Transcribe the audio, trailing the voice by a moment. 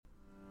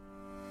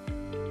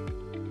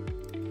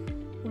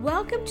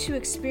Welcome to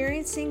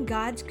Experiencing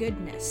God's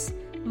Goodness.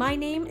 My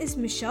name is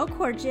Michelle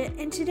Corgett,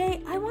 and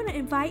today I want to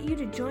invite you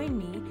to join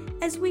me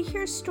as we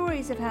hear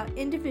stories of how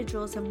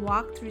individuals have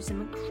walked through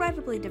some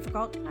incredibly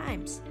difficult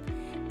times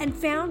and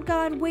found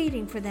God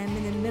waiting for them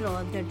in the middle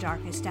of their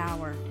darkest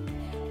hour.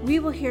 We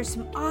will hear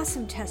some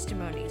awesome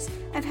testimonies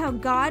of how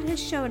God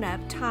has shown up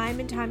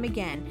time and time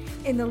again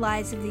in the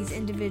lives of these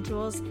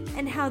individuals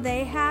and how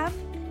they have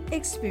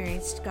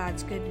experienced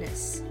God's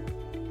goodness.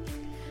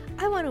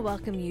 I want to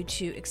welcome you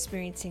to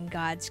Experiencing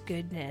God's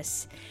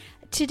Goodness.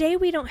 Today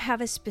we don't have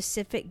a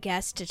specific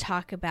guest to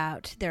talk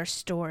about their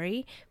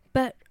story,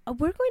 but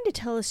we're going to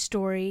tell a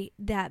story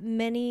that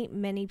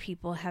many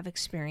people have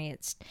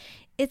experienced.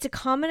 It's a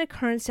common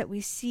occurrence that we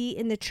see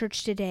in the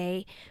church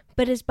today,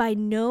 but is by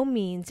no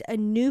means a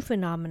new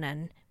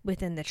phenomenon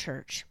within the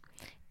church.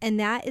 And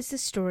that is the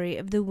story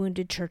of the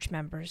wounded church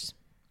members.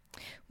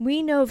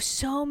 We know of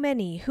so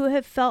many who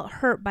have felt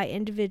hurt by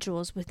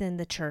individuals within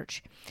the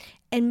church.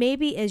 And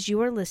maybe as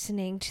you are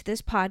listening to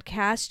this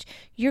podcast,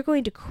 you're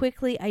going to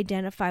quickly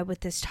identify with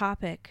this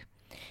topic.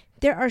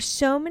 There are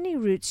so many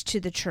roots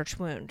to the church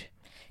wound.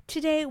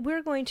 Today,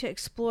 we're going to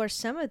explore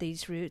some of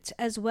these roots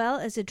as well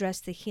as address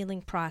the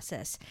healing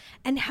process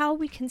and how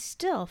we can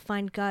still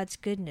find God's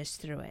goodness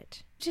through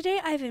it.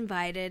 Today, I've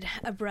invited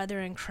a brother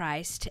in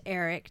Christ,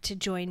 Eric, to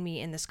join me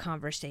in this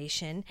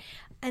conversation.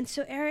 And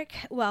so, Eric,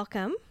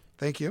 welcome.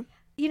 Thank you.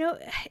 You know,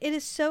 it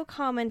is so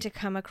common to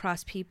come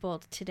across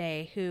people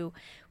today who,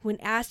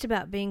 when asked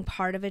about being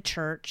part of a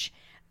church,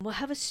 will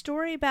have a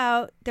story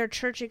about their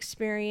church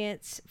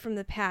experience from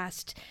the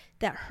past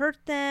that hurt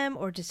them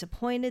or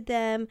disappointed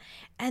them,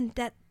 and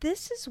that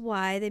this is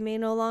why they may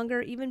no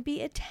longer even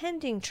be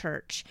attending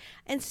church.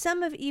 And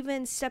some have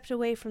even stepped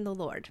away from the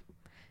Lord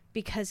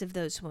because of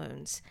those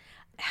wounds.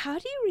 How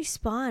do you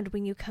respond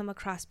when you come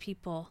across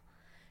people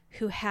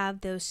who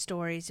have those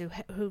stories,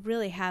 who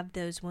really have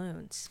those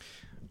wounds?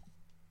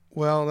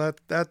 Well,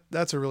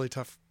 that's a really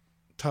tough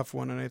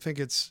one, and I think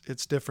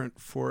it's different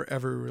for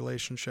every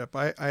relationship.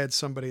 I had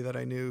somebody that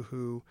I knew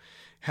who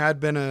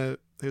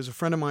he was a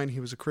friend of mine. He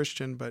was a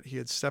Christian, but he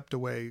had stepped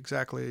away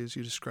exactly as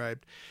you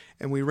described,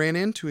 and we ran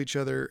into each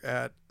other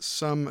at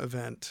some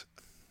event.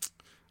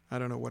 I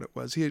don't know what it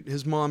was.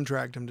 His mom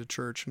dragged him to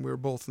church, and we were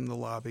both in the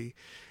lobby,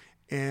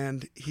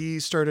 and he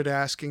started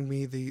asking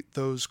me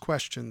those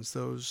questions,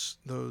 those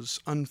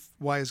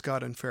why is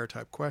God unfair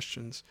type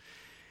questions.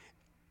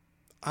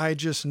 I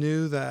just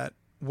knew that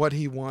what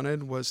he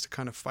wanted was to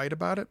kind of fight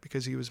about it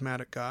because he was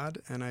mad at God.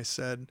 And I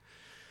said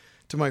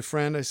to my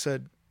friend,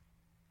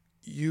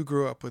 you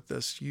grew up with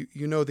this. You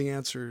know the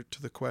answer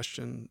to the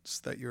questions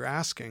that you're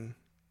asking,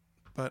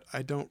 but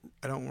I don't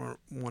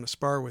want to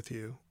spar with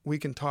you. We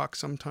can talk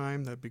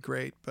sometime. That'd be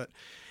great.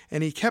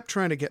 And he kept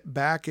trying to get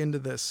back into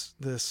this.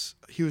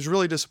 He was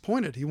really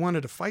disappointed. He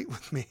wanted to fight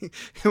with me.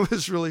 It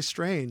was really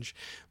strange.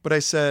 But I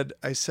said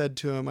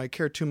to him, I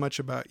care too much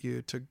about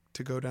you to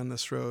go down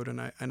this road,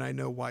 and I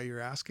know why you're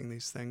asking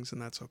these things, and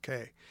that's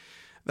okay.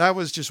 That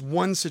was just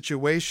one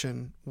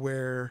situation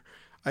where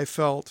I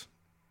felt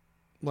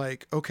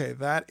like, okay,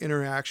 that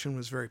interaction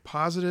was very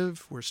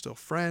positive. We're still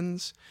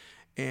friends,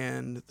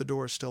 and the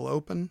door is still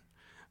open.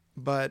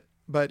 But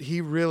he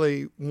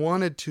really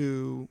wanted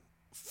to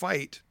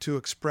fight to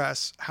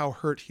express how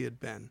hurt he had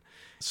been.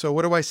 So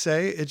what do I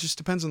say? It just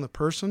depends on the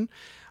person.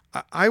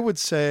 I would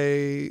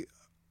say,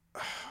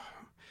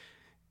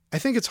 I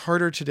think it's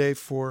harder today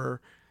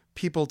for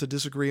people to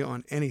disagree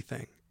on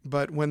anything.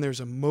 But when there's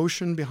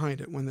emotion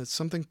behind it, when it's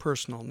something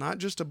personal, not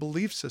just a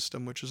belief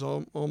system, which is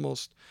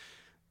almost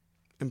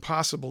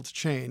impossible to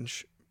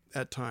change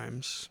at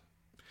times,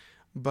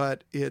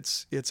 but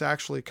it's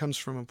actually comes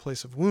from a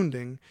place of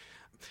wounding.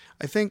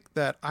 I think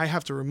that I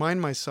have to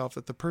remind myself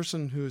that the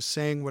person who is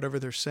saying whatever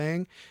they're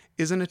saying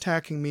isn't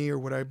attacking me or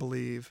what I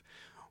believe.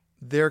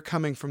 They're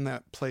coming from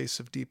that place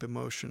of deep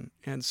emotion.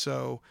 And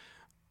so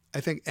I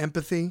think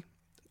empathy,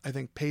 I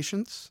think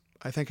patience,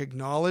 I think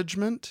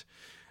acknowledgement,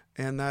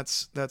 and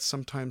that's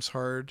sometimes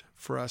hard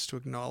for us to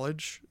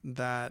acknowledge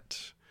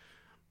that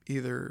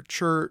either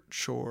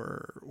church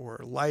or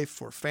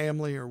life or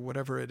family or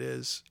whatever it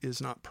is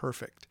not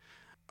perfect.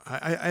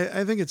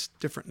 I think it's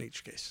different in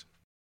each case.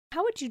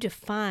 How would you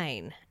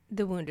define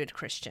the wounded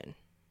Christian?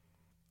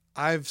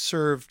 I've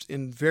served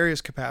in various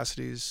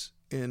capacities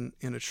in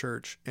a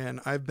church,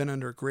 and I've been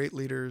under great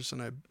leaders,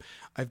 and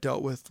I've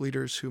dealt with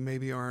leaders who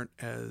maybe aren't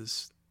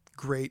as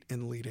great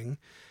in leading.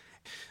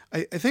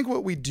 I think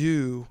what we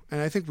do,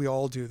 and I think we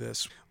all do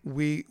this,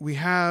 we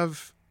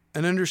have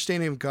an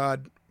understanding of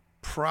God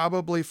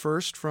probably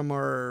first from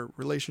our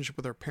relationship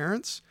with our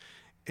parents,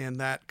 and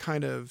that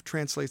kind of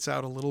translates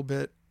out a little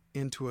bit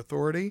into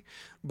authority.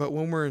 But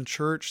when we're in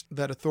church,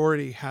 that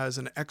authority has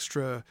an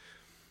extra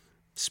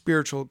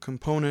spiritual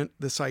component,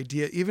 this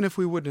idea, even if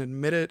we wouldn't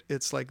admit it,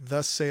 it's like,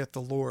 thus saith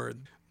the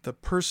Lord. The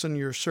person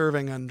you're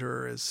serving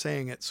under is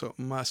saying it, so it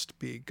must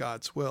be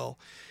God's will.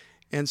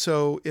 And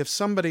so if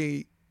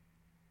somebody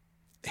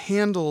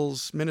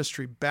handles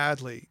ministry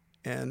badly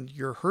and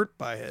you're hurt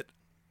by it,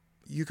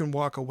 you can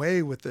walk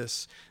away with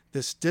this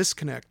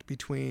disconnect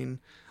between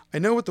I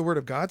know what the Word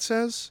of God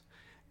says,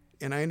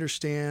 and I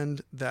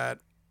understand that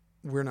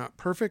we're not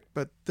perfect,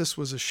 but this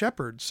was a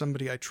shepherd,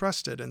 somebody I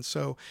trusted. And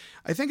so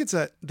I think it's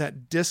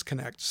that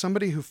disconnect,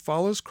 somebody who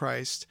follows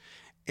Christ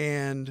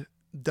and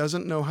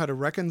doesn't know how to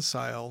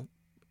reconcile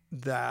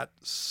that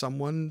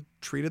someone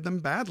treated them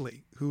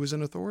badly, who was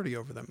in authority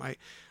over them.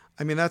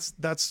 I mean, that's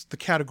the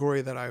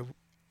category that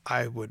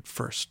I would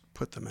first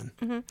put them in.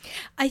 Mm-hmm.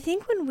 I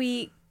think when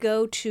we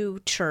go to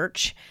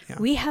church,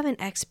 we have an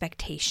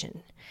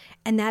expectation.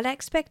 And that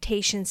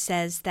expectation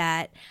says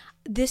that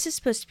this is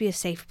supposed to be a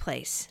safe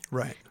place.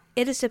 Right.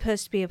 It is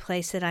supposed to be a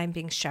place that I'm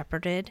being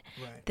shepherded,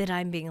 right, that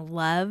I'm being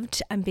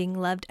loved. I'm being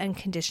loved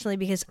unconditionally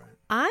because right,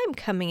 I'm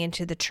coming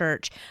into the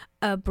church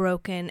a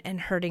broken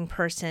and hurting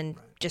person,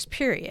 right, just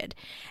period.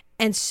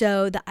 And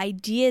so the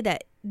idea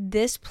that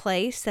this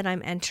place that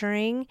I'm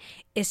entering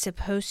is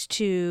supposed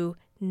to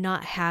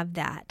not have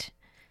that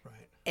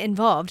right,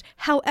 involved.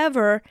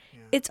 However,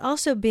 it's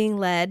also being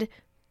led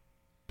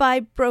by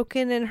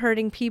broken and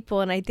hurting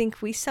people. And I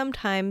think we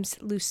sometimes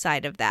lose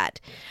sight of that.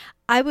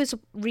 I was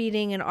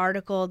reading an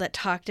article that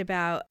talked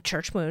about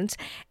church wounds,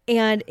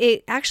 and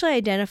it actually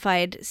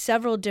identified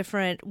several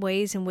different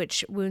ways in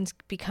which wounds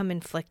become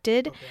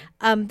inflicted.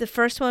 Okay. The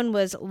first one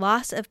was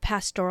loss of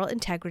pastoral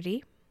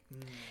integrity.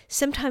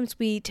 Sometimes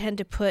we tend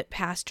to put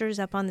pastors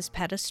up on this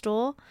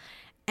pedestal,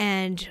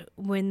 and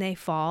when they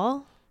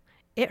fall,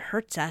 it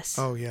hurts us.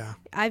 Oh, yeah.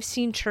 I've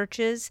seen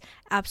churches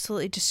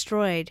absolutely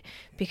destroyed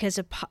because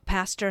a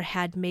pastor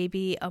had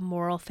maybe a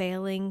moral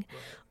failing,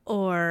 right,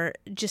 or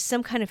just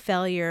some kind of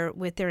failure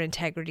with their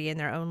integrity in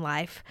their own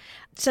life.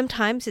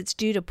 Sometimes it's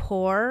due to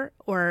poor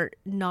or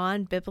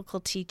non-biblical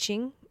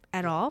teaching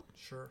at all.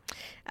 Sure.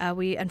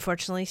 We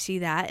unfortunately see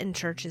that in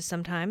churches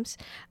sometimes.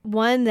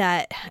 One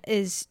that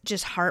is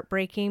just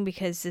heartbreaking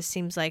because this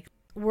seems like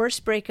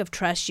worst break of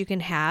trust you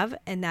can have,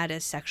 and that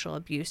is sexual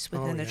abuse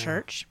within the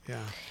church.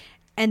 Yeah.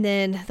 And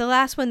then the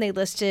last one they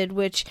listed,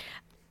 which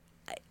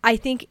I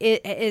think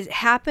it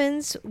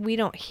happens. We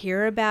don't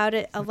hear about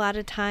it a lot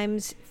of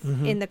times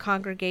in the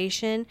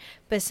congregation,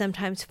 but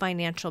sometimes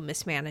financial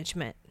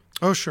mismanagement.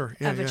 Oh, sure.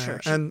 Yeah, of a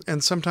church.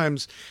 And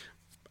sometimes,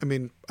 I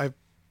mean,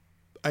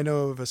 I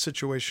know of a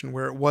situation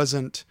where it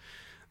wasn't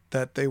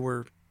that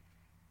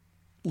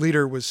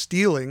leader was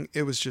stealing.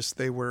 It was just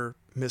they were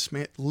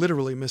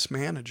literally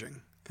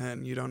mismanaging,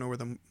 and you don't know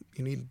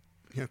you need.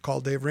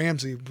 Call Dave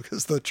Ramsey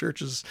because the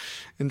church is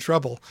in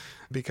trouble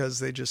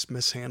because they just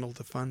mishandled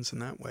the funds in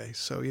that way.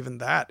 So even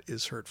that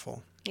is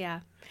hurtful.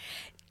 Yeah.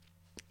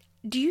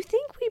 Do you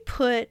think we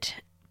put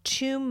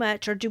too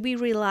much, or do we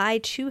rely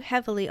too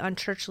heavily on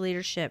church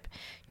leadership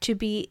to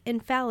be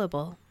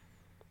infallible?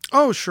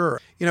 Oh,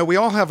 sure. We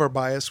all have our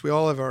bias. We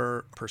all have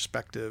our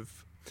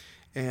perspective.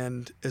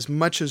 And as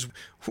much as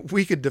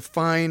we could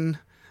define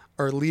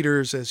our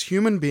leaders as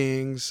human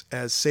beings,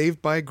 as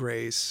saved by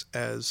grace,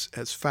 as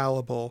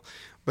fallible,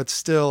 but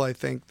still I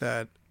think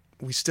that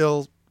we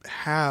still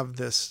have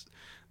this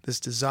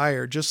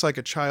desire, just like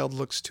a child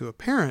looks to a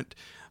parent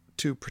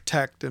to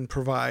protect and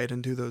provide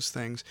and do those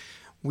things.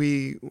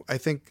 I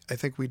think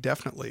we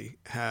definitely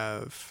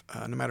have,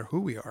 no matter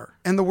who we are.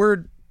 And the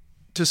word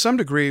to some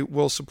degree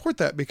will support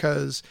that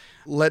because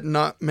let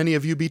not many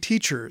of you be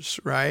teachers,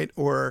 right?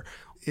 Or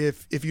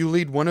if you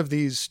lead one of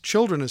these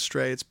children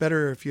astray, it's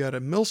better if you had a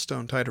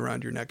millstone tied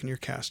around your neck and you're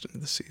cast into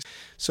the sea.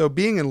 So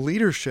being in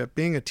leadership,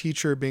 being a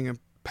teacher, being a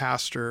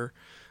pastor,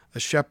 a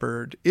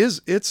shepherd,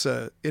 it is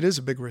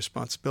a big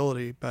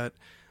responsibility. But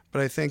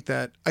I think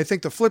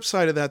the flip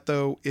side of that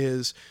though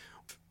is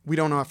we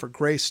don't offer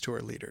grace to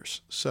our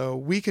leaders. So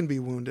we can be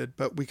wounded,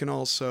 but we can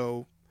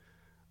also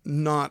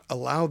not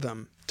allow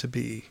them to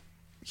be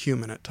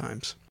human at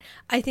times.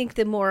 I think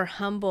the more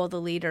humble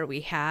the leader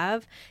we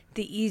have,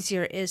 the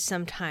easier it is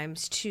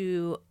sometimes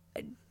to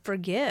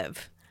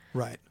forgive.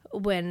 Right.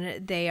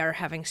 When they are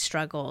having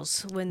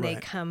struggles, when they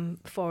come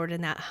forward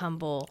in that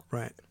humble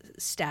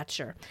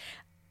stature.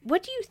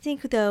 What do you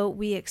think, though,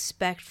 we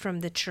expect from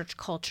the church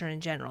culture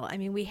in general? I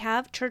mean, we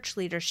have church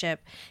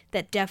leadership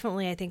that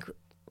definitely, I think,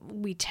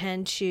 we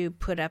tend to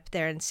put up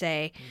there and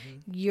say,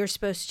 you're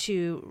supposed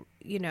to,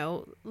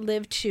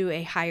 live to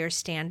a higher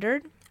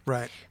standard.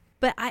 Right.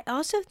 But I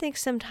also think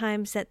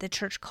sometimes that the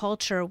church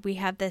culture, we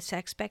have this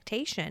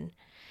expectation.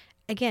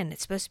 Again,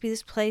 it's supposed to be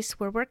this place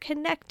where we're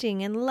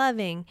connecting and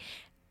loving.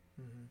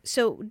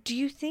 So what do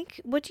you think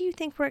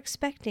we're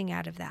expecting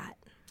out of that?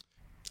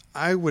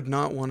 I would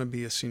not want to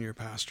be a senior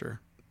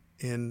pastor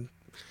in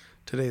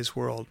today's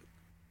world.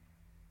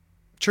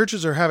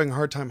 Churches are having a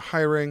hard time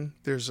hiring.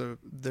 There's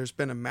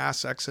been a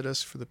mass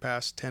exodus for the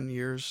past 10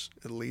 years,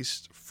 at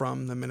least,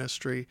 from the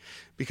ministry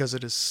because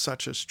it is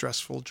such a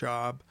stressful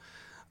job.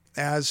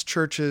 As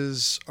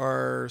churches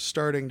are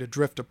starting to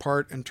drift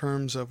apart in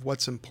terms of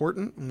what's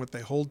important and what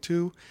they hold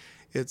to,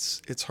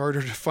 it's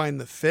harder to find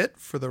the fit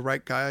for the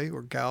right guy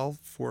or gal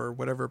for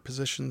whatever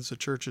positions the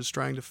church is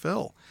trying to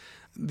fill.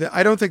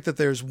 I don't think that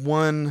there's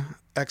one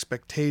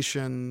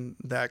expectation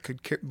that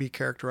could be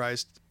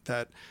characterized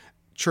that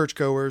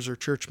churchgoers or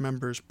church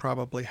members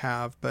probably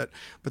have, but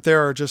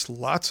there are just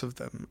lots of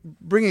them.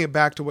 Bringing it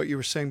back to what you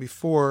were saying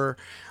before,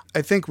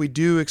 I think we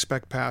do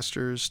expect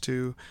pastors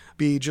to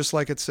be just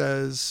like it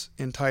says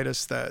in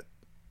Titus, that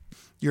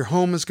your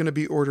home is going to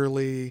be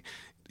orderly,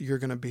 you're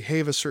going to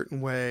behave a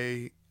certain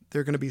way,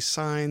 there are going to be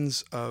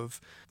signs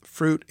of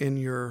fruit in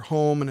your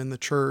home and in the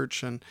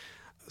church. And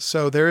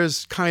so there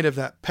is kind of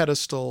that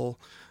pedestal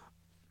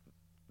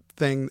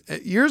thing.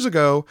 Years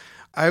ago,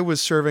 I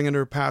was serving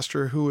under a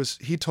pastor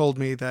he told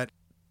me that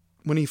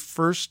when he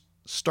first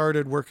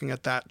started working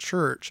at that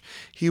church,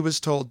 he was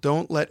told,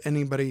 don't let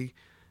anybody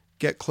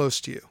get close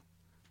to you.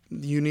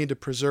 You need to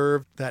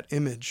preserve that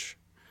image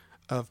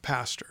of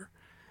pastor.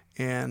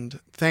 And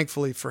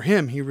thankfully for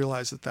him, he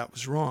realized that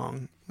was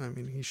wrong. I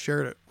mean, he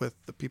shared it with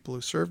the people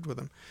who served with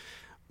him.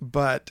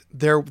 But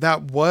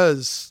that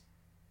was,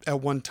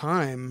 at one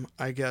time,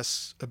 I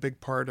guess, a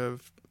big part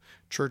of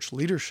church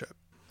leadership.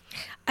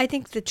 I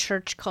think the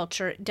church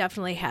culture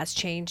definitely has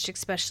changed,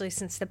 especially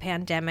since the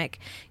pandemic.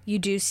 You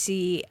do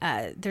see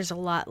there's a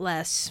lot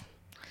less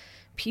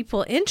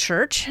people in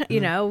church. You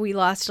know, we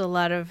lost a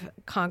lot of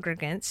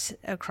congregants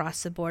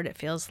across the board, it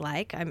feels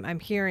like. I'm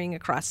hearing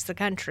across the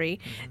country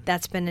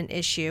that's been an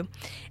issue.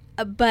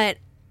 But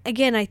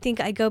again, I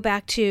think I go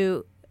back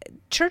to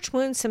church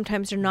wounds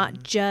sometimes are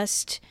not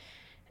just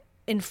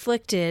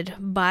inflicted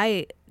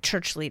by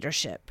church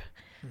leadership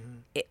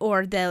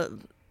or the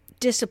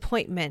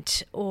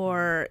disappointment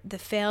or the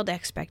failed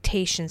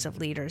expectations of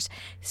leaders.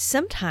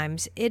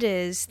 Sometimes it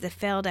is the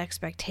failed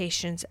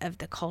expectations of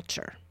the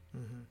culture.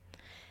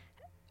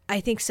 I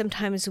think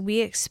sometimes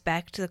we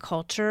expect the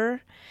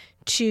culture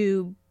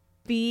to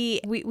be,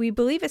 we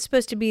believe it's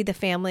supposed to be the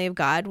family of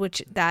God,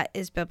 which that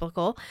is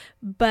biblical,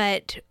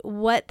 but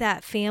what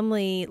that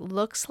family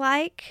looks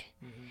like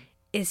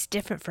is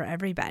different for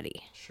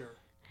everybody. Sure.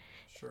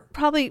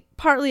 Probably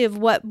partly of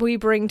what we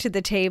bring to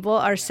the table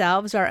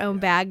ourselves, our own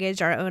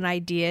baggage, our own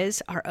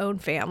ideas, our own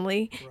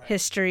family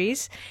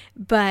histories.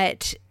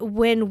 But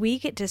when we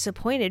get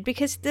disappointed,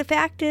 because the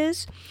fact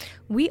is,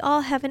 we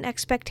all have an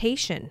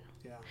expectation.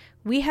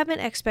 We have an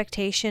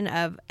expectation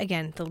of,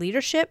 again, the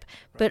leadership,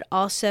 but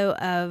also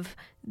of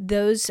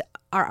those,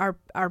 our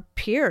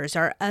peers,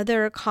 our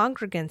other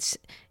congregants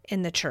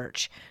in the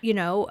church,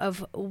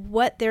 of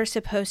what they're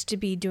supposed to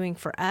be doing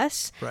for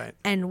us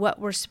and what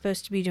we're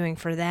supposed to be doing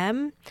for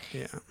them.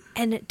 Yeah.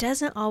 And it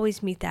doesn't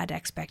always meet that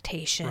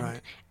expectation.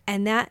 Right.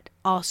 And that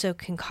also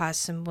can cause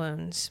some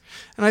wounds.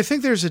 And I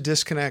think there's a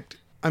disconnect.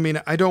 I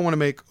mean, I don't want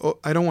to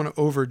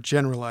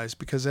overgeneralize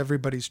because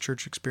everybody's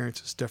church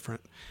experience is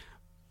different.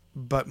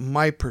 But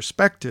my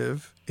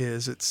perspective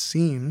is it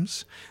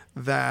seems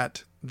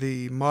that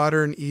the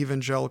modern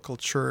evangelical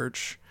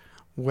church,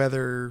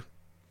 whether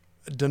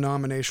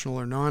denominational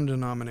or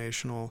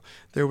non-denominational,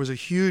 there was a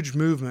huge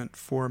movement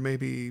for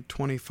maybe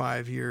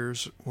 25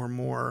 years or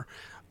more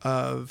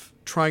of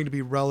trying to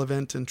be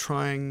relevant and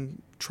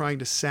trying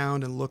to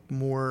sound and look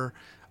more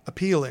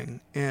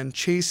appealing. And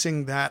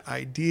chasing that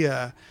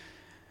idea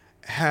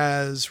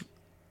I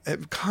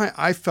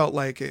felt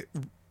like it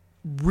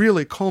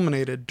really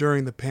culminated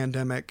during the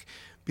pandemic,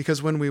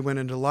 because when we went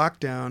into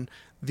lockdown,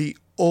 the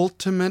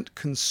ultimate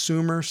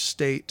consumer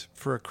state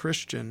for a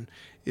Christian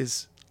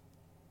is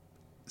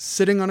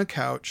sitting on a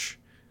couch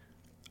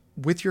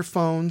with your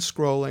phone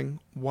scrolling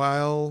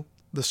while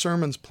the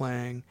sermon's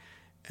playing,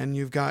 and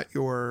you've got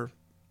your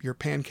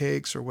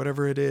pancakes or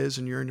whatever it is,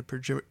 and you're in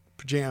your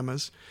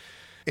pajamas,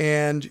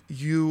 and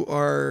you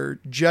are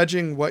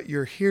judging what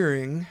you're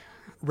hearing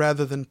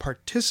rather than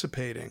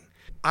participating.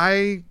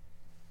 I,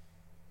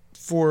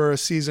 for a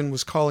season,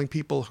 was calling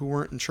people who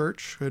weren't in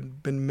church, who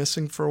had been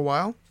missing for a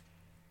while.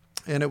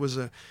 And it was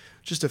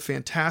just a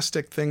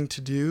fantastic thing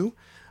to do.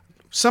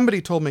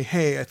 Somebody told me,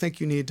 hey, I think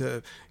you need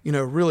to,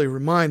 really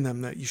remind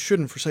them that you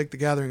shouldn't forsake the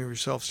gathering of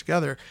yourselves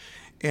together.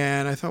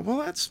 And I thought,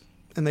 well,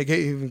 and they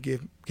even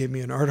gave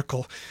me an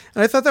article.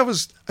 And I thought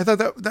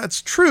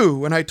that's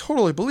true. And I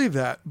totally believe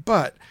that.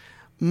 But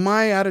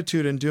my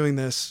attitude in doing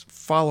this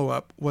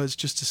follow-up was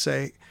just to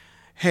say,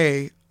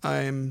 hey,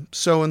 I'm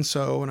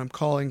so-and-so, and I'm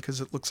calling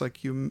because it looks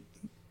like you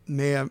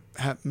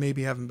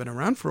maybe haven't been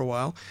around for a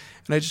while,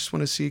 and I just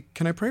want to see,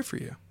 can I pray for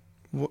you?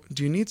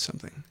 Do you need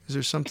something? Is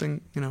there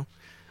something,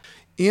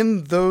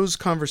 In those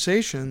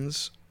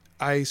conversations,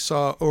 I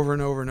saw over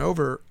and over and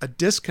over a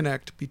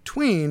disconnect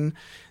between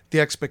the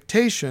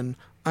expectation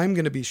I'm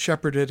going to be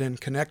shepherded and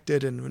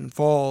connected and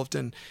involved,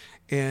 and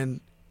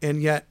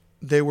yet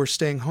they were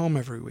staying home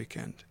every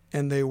weekend,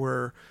 and they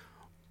were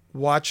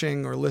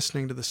watching or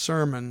listening to the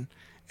sermon,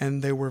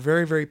 and they were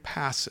very, very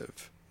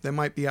passive. They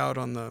might be out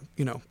on the,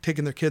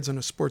 taking their kids on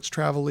a sports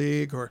travel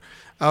league or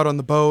out on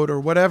the boat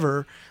or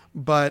whatever,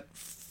 but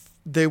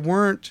they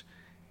weren't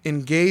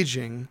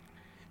engaging,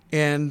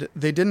 and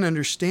they didn't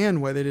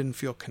understand why they didn't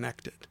feel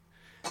connected.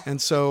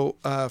 And so,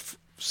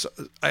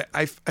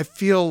 I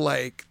feel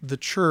like the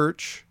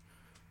church,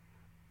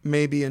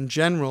 maybe in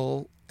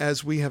general,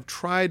 as we have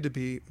tried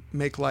to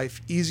make life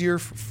easier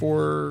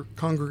for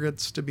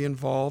congregants to be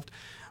involved,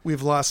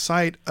 we've lost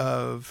sight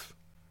of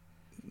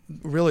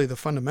really the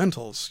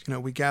fundamentals.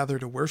 We gather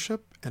to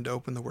worship and to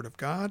open the Word of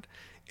God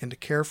and to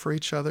care for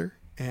each other.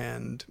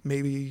 And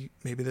maybe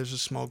there's a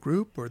small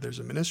group or there's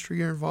a ministry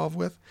you're involved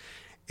with,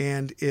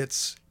 and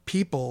it's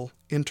people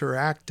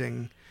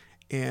interacting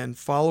and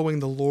following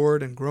the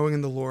Lord and growing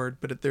in the Lord.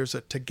 But there's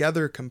a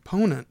together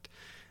component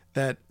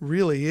that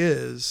really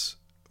is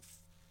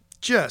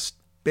just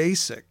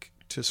basic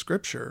to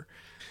Scripture.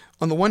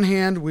 On the one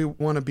hand, we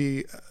want to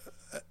be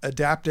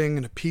adapting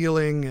and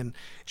appealing and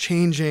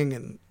changing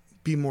and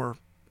be more,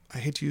 I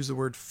hate to use the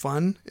word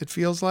fun, it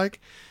feels like.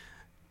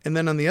 And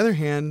then on the other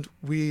hand,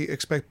 we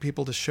expect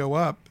people to show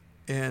up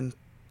and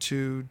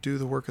to do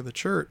the work of the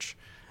church.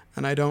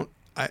 And I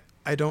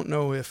don't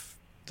know if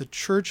the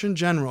church in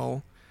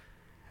general,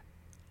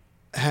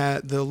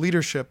 the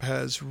leadership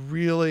has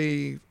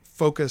really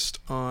focused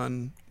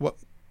on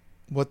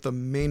what the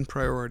main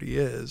priority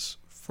is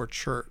for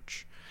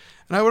church.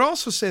 And I would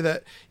also say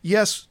that,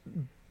 yes,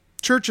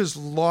 churches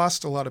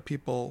lost a lot of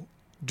people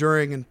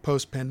during and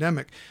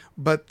post-pandemic,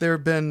 but there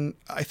have been,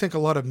 I think, a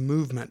lot of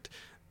movement.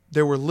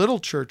 There were little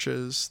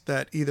churches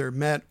that either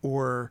met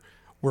or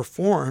were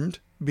formed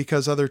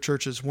because other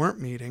churches weren't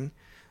meeting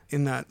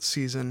in that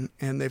season,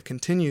 and they've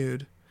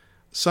continued.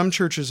 Some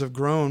churches have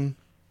grown,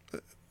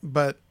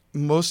 but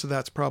most of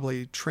that's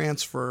probably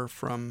transfer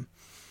from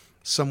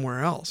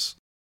somewhere else.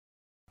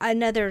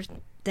 Another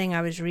thing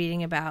I was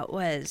reading about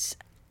was,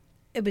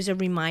 it was a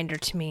reminder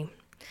to me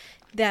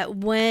that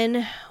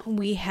when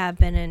we have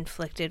been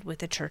inflicted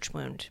with a church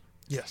wound,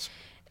 yes,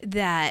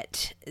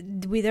 that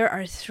there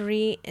are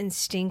three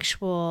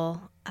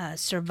instinctual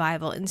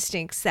survival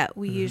instincts that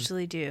we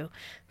usually do: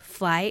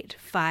 flight,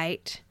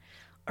 fight,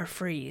 or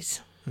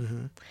freeze.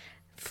 Mm-hmm.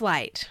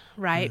 Flight,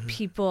 right? Mm-hmm.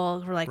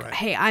 People were like, right.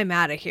 Hey, I'm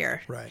out of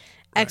here. Right.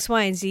 X,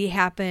 Y, and Z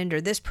happened, or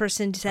this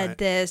person said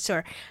this,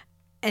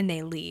 and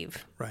they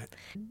leave. Right.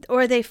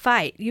 Or they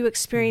fight. You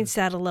experienced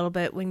that a little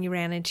bit when you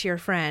ran into your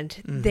friend.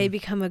 Mm-hmm. They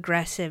become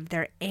aggressive.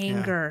 Their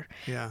anger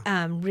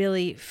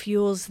really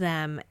fuels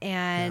them,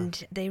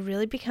 and they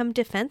really become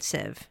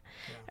defensive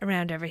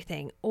around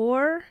everything.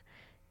 Or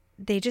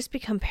they just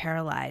become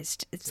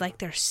paralyzed. It's like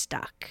they're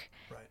stuck.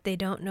 Right. They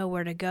don't know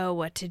where to go,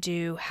 what to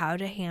do, how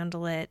to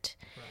handle it.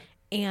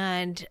 Right.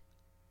 And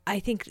I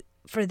think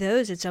for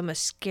those, it's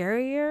almost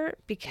scarier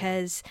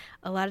because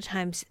a lot of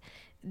times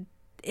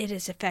it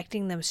is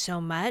affecting them so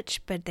much,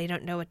 but they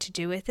don't know what to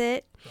do with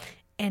it. Right.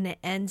 And it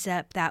ends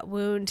up, that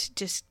wound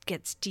just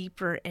gets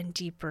deeper and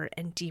deeper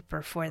and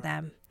deeper for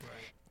them.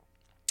 Right.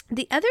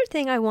 The other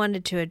thing I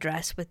wanted to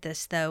address with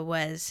this, though,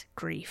 was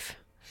grief.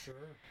 Sure,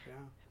 yeah.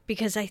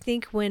 Because I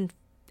think when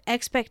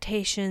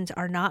expectations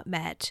are not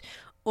met,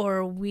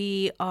 or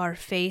we are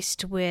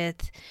faced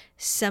with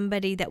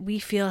somebody that we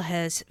feel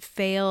has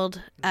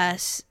failed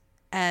us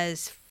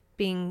as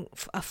being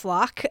a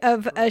flock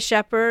of a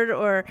shepherd,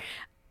 or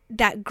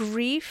that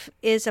grief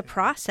is a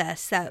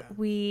process that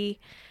we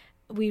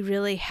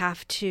really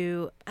have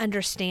to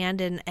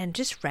understand and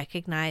just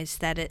recognize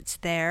that it's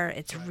there,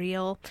 it's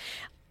real.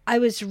 I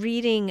was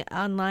reading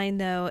online,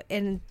 though,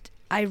 and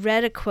I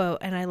read a quote,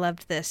 and I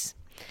loved this.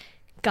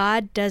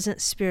 God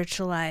doesn't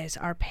spiritualize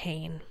our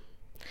pain.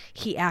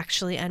 He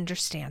actually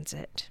understands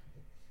it.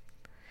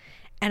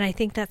 And I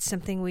think that's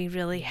something we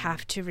really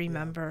have to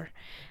remember.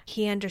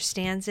 He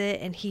understands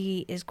it, and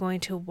he is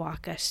going to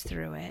walk us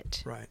through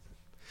it. Right.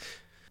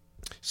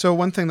 So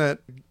one thing that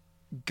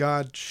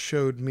God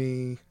showed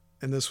me,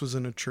 and this was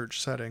in a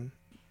church setting,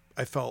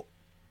 I felt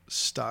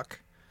stuck,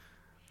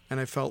 and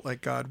I felt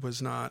like God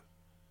was not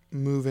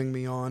moving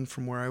me on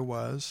from where I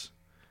was.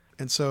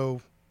 And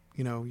so,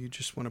 you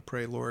just want to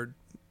pray, Lord,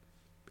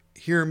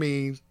 hear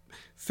me,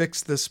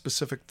 fix this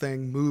specific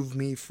thing, move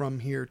me from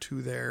here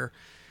to there.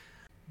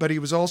 But he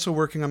was also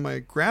working on my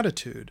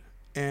gratitude.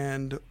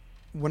 And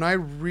when I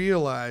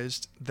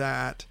realized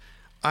that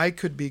I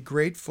could be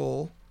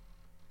grateful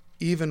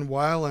even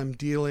while I'm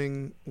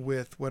dealing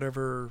with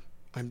whatever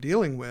I'm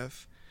dealing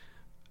with,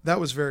 that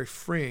was very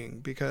freeing,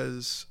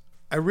 because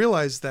I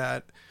realized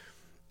that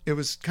it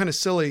was kind of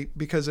silly,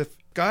 because if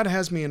God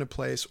has me in a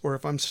place, or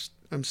if I'm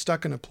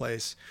stuck in a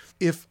place,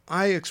 if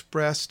I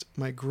expressed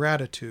my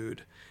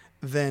gratitude,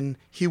 then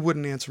he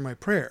wouldn't answer my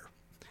prayer.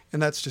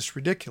 And that's just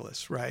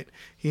ridiculous, right?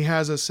 He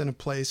has us in a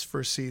place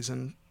for a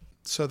season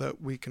so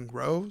that we can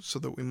grow, so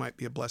that we might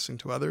be a blessing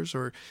to others,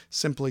 or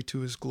simply to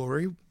his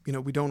glory.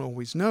 We don't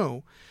always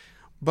know.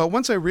 But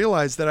once I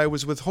realized that I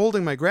was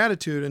withholding my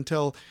gratitude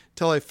until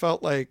I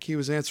felt like he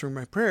was answering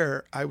my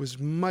prayer, I was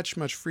much,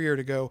 much freer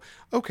to go,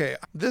 okay,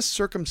 this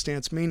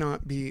circumstance may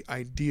not be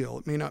ideal.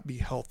 It may not be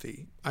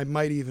healthy. I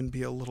might even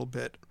be a little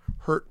bit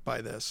hurt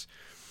by this.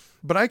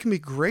 But I can be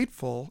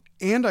grateful,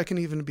 and I can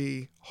even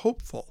be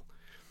hopeful.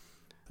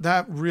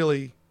 That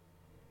really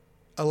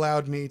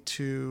allowed me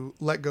to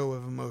let go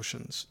of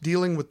emotions.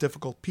 Dealing with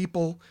difficult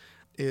people,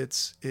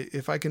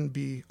 if I can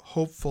be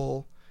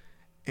hopeful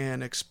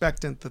and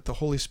expectant that the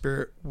Holy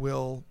Spirit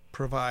will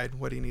provide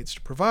what he needs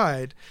to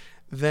provide,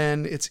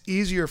 then it's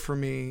easier for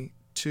me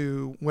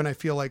to, when I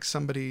feel like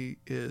somebody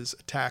is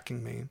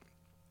attacking me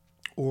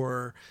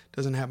or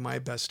doesn't have my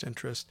best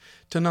interest,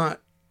 to not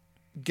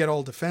get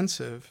all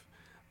defensive,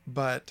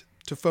 but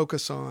to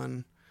focus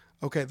on,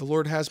 okay, the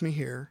Lord has me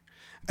here.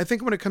 I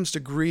think when it comes to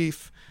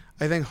grief,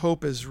 I think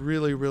hope is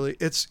really, really,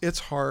 it's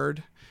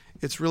hard.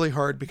 It's really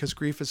hard because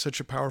grief is such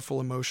a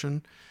powerful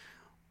emotion.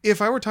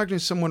 If I were talking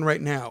to someone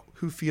right now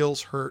who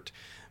feels hurt,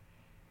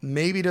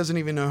 maybe doesn't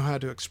even know how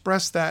to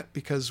express that,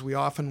 because we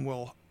often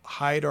will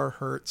hide our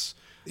hurts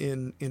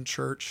in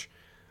church.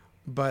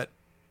 But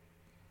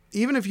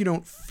even if you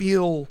don't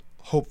feel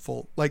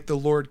hopeful, like the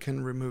Lord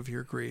can remove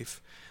your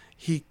grief,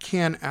 he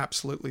can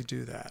absolutely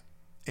do that.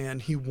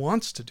 And he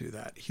wants to do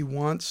that. He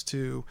wants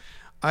to.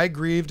 I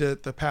grieved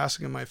at the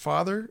passing of my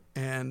father,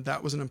 and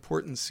that was an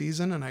important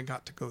season, and I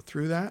got to go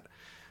through that.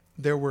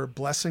 There were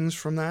blessings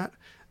from that.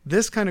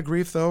 This kind of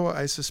grief, though,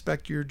 I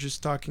suspect you're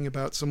just talking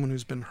about someone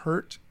who's been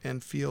hurt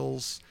and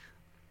feels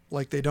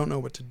like they don't know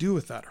what to do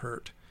with that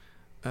hurt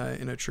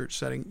in a church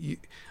setting.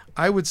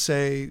 I would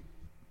say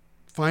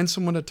find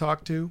someone to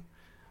talk to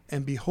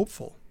and be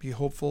hopeful. Be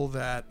hopeful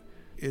that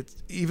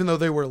even though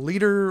they were a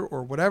leader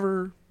or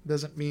whatever,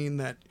 doesn't mean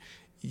that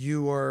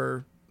you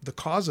are the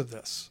cause of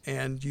this,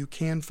 and you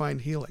can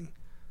find healing.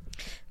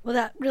 Well,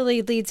 that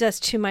really leads us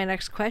to my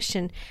next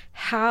question.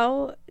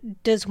 How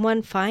does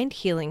one find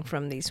healing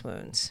from these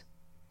wounds?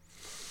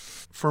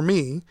 For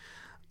me,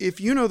 if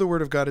you know the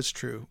Word of God is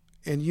true,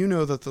 and you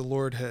know that the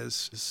Lord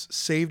has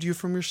saved you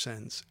from your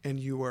sins, and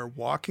you are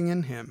walking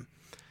in him,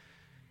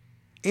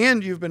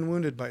 and you've been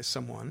wounded by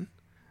someone,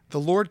 the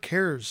Lord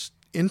cares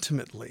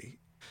intimately.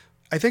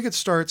 I think it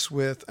starts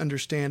with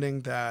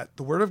understanding that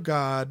the Word of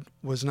God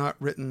was not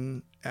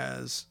written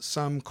as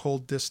some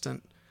cold,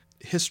 distant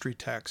history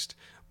text,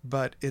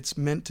 but it's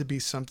meant to be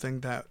something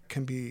that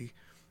can be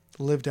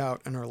lived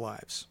out in our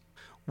lives.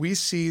 We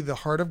see the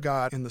heart of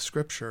God in the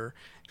Scripture.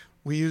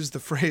 We use the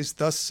phrase,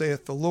 "Thus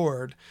saith the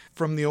Lord,"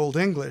 from the Old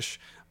English,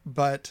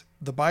 but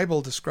the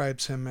Bible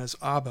describes him as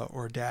Abba,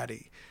 or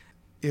Daddy.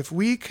 If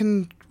we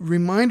can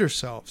remind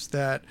ourselves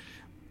that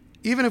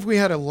even if we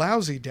had a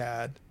lousy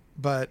dad,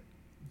 but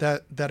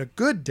that a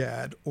good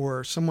dad,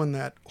 or someone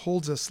that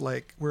holds us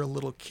like we're a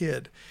little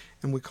kid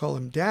and we call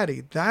him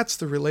Daddy, that's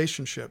the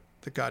relationship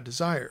that God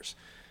desires.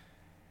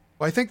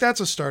 Well, I think that's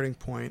a starting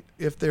point.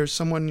 If there's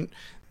someone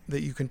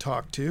that you can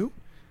talk to,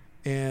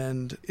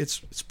 and it's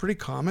pretty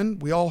common.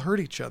 We all hurt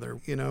each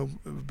other. You know,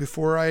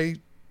 before I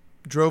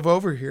drove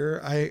over here,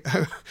 I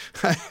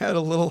had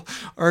a little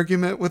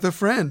argument with a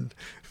friend.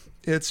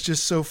 It's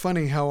just so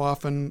funny how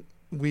often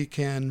we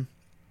can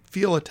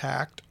feel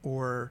attacked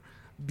or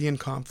be in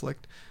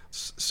conflict.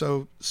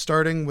 So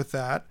starting with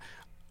that,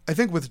 I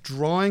think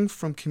withdrawing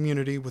from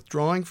community,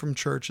 withdrawing from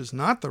church is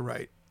not the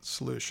right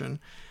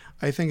solution.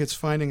 I think it's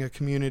finding a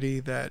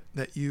community that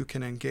you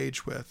can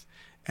engage with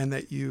and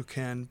that you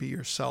can be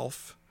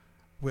yourself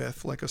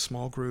with, like a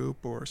small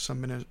group or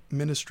some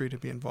ministry to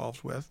be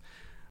involved with,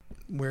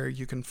 where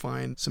you can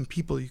find some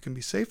people you can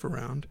be safe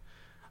around.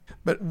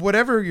 But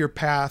whatever your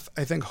path,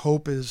 I think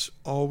hope is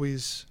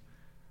always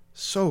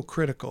so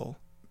critical,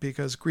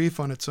 because grief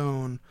on its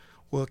own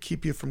will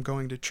keep you from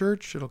going to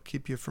church. It'll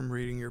keep you from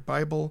reading your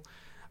Bible.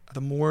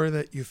 The more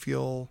that you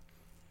feel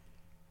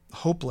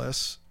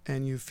hopeless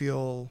and you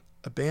feel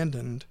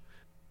abandoned,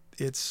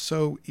 it's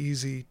so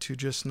easy to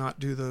just not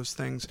do those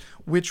things,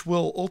 which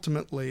will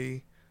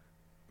ultimately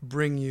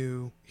bring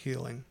you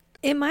healing.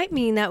 It might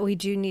mean that we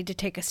do need to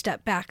take a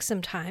step back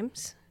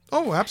sometimes.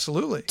 Oh,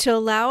 absolutely. To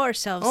allow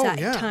ourselves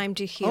time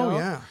to heal. Oh,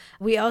 yeah.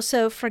 We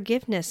also,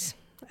 forgiveness.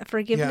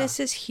 Forgiveness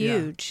is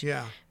huge.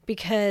 Yeah.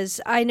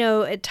 Because I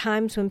know at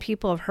times when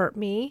people have hurt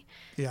me,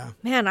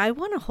 man, I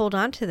want to hold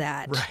on to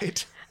that.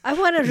 Right. I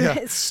want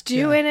to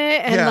stew in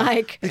it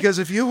and because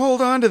if you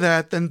hold on to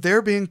that, then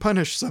they're being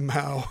punished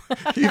somehow,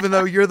 even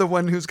though you're the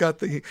one who's got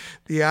the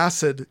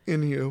acid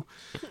in you.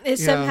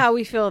 Somehow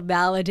we feel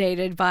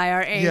validated by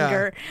our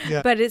anger,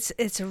 but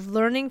it's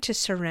learning to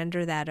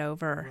surrender that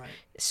over,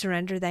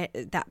 surrender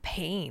that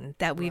pain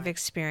that we've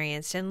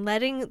experienced, and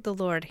letting the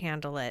Lord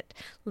handle it,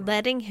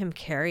 letting him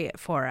carry it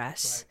for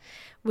us.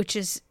 Which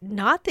is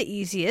not the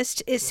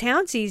easiest. It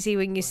sounds easy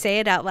when you say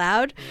it out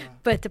loud,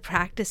 but the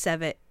practice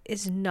of it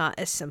is not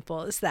as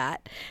simple as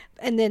that.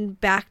 And then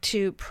back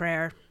to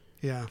prayer.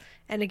 Yeah.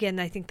 And again,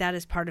 I think that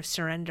is part of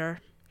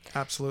surrender.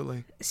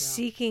 Absolutely.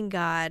 Seeking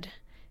God,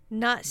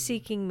 not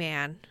seeking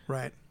man.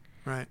 Right.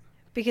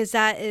 Because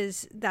that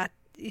is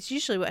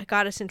usually what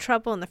got us in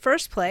trouble in the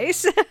first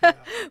place.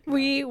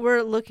 We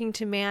were looking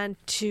to man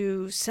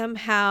to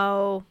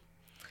somehow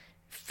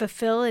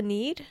fulfill a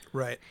need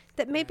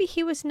that maybe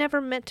he was never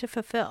meant to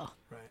fulfill.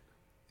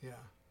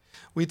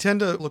 We tend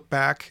to look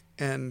back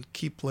and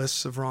keep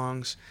lists of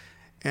wrongs,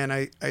 and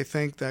I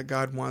think that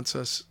God wants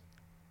us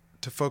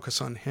to focus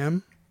on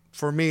him.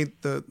 For me,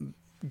 the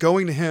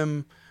going to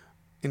him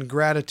in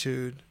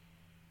gratitude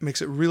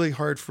makes it really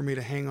hard for me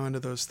to hang on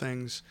to those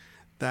things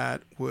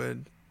that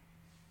would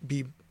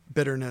be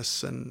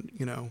bitterness and,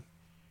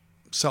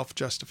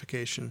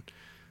 self-justification.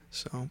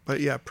 So,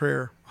 but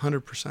prayer,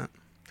 100%.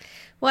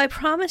 Well, I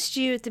promised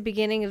you at the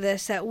beginning of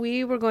this that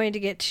we were going to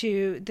get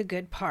to the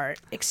good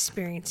part,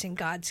 experiencing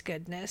God's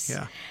goodness.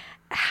 Yeah.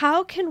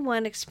 How can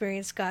one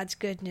experience God's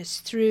goodness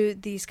through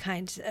these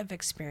kinds of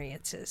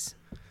experiences?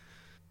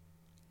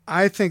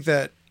 I think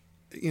that,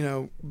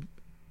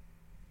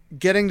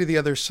 getting to the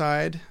other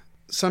side,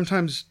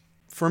 sometimes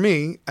for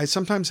me, I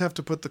sometimes have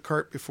to put the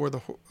cart before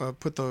the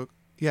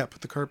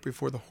cart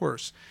before the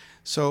horse.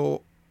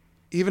 So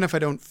even if I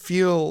don't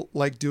feel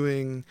like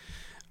praying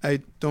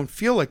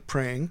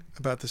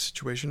about the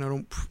situation, I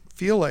don't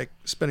feel like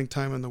spending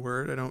time in the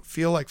Word, I don't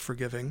feel like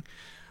forgiving.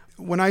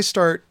 When I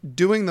start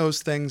doing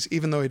those things,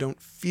 even though I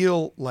don't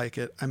feel like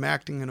it, I'm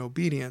acting in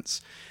obedience,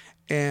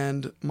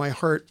 and my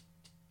heart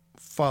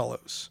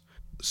follows.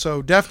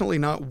 So definitely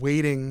not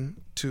waiting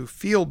to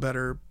feel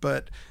better,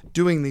 but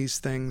doing these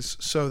things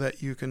so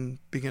that you can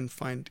begin to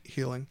find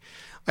healing.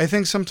 I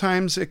think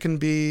sometimes it can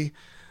be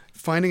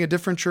finding a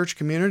different church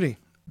community.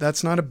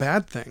 That's not a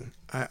bad thing.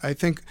 I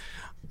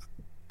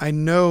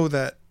know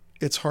that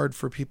it's hard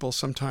for people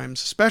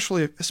sometimes,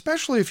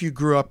 especially if you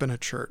grew up in a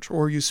church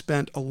or you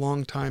spent a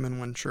long time in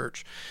one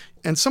church.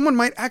 And someone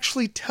might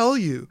actually tell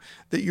you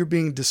that you're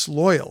being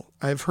disloyal.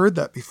 I've heard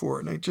that before,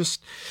 and it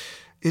just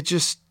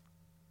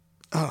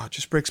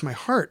breaks my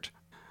heart.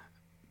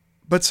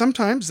 But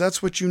sometimes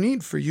that's what you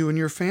need for you and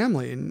your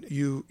family. And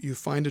you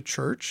find a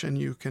church and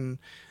you can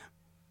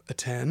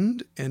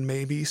attend and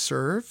maybe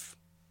serve,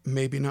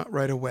 maybe not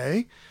right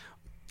away.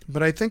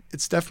 But I think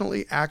it's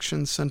definitely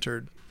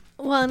action-centered.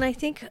 Well, and I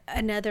think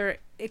another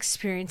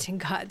experience in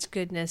God's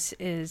goodness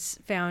is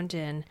found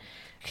in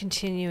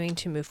continuing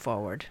to move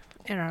forward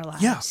in our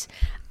lives. Yeah.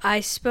 I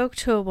spoke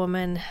to a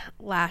woman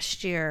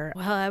last year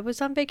while I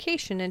was on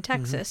vacation in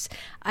Texas.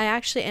 I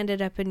actually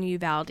ended up in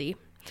Uvalde,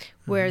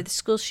 where the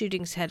school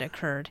shootings had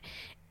occurred.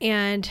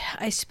 And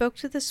I spoke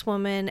to this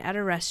woman at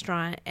a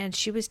restaurant, and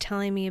she was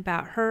telling me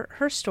about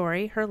her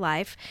story, her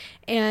life.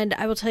 And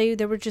I will tell you,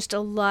 there were just a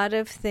lot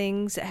of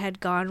things that had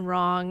gone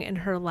wrong in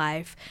her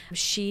life.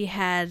 She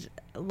had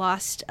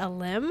lost a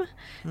limb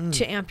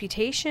to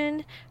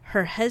amputation.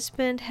 Her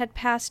husband had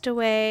passed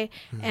away,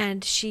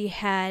 and she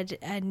had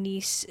a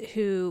niece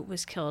who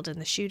was killed in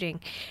the shooting.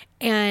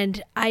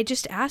 And I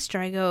just asked her,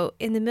 I go,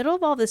 in the middle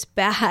of all this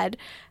bad,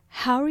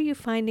 how are you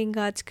finding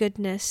God's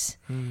goodness?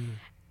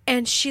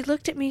 And she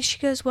looked at me, she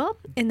goes, well,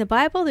 in the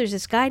Bible, there's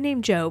this guy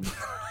named Job.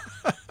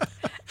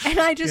 And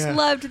I just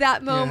loved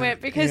that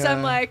moment because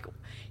I'm like,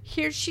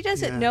 here, she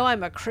doesn't know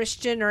I'm a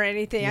Christian or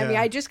anything. I mean,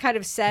 I just kind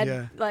of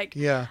said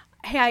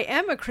hey, I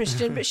am a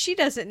Christian, but she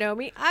doesn't know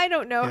me. I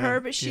don't know her,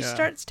 but she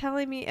starts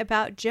telling me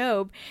about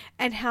Job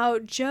and how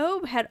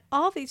Job had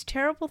all these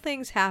terrible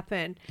things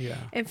happen. Yeah.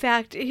 In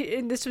fact,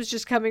 and this was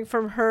just coming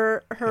from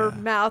her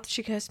mouth,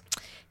 she goes,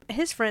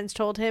 his friends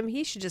told him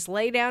he should just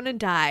lay down and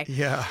die.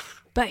 Yeah.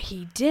 But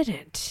he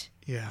didn't.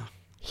 Yeah.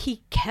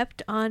 He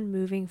kept on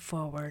moving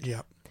forward.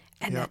 Yep.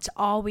 And that's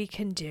all we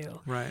can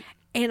do. Right.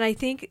 And I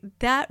think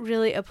that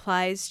really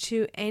applies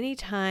to any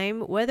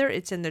time, whether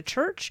it's in the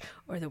church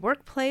or the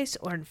workplace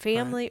or in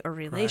family or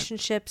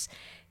relationships,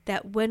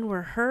 that when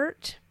we're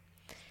hurt,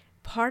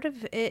 part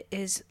of it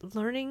is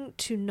learning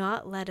to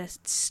not let it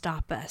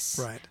stop us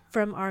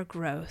from our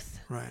growth.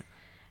 Right.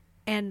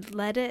 And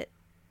let it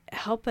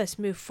help us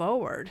move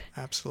forward.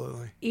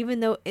 Absolutely. Even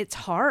though it's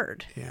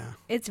hard. Yeah.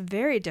 It's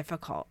very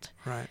difficult.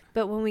 Right.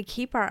 But when we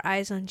keep our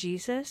eyes on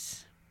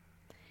Jesus,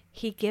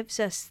 he gives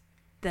us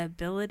the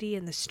ability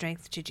and the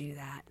strength to do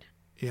that.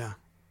 Yeah.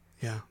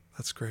 Yeah.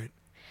 That's great.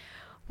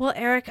 Well,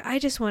 Eric, I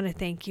just want to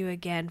thank you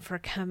again for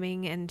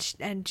coming and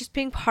just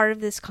being part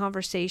of this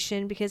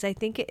conversation, because I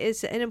think it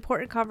is an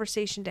important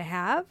conversation to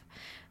have.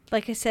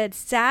 Like I said,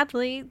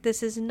 sadly,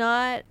 this is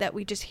not that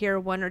we just hear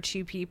one or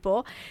two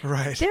people.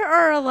 Right. There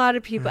are a lot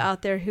of people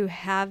out there who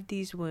have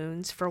these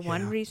wounds for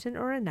one reason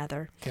or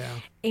another. Yeah.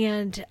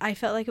 And I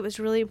felt like it was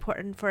really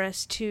important for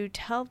us to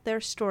tell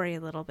their story a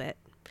little bit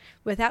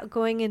without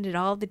going into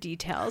all the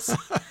details.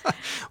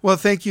 Well,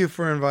 thank you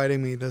for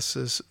inviting me. This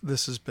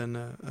has been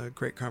a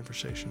great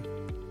conversation.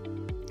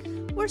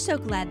 We're so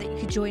glad that you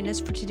could join us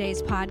for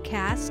today's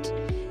podcast.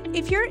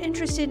 If you're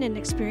interested in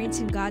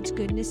experiencing God's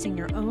goodness in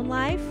your own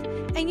life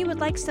and you would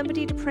like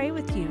somebody to pray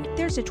with you,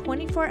 there's a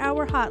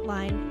 24-hour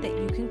hotline that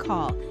you can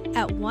call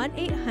at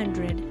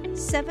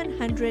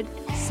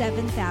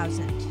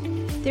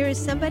 1-800-700-7000. There is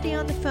somebody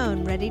on the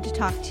phone ready to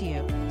talk to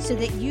you so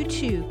that you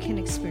too can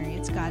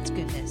experience God's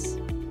goodness.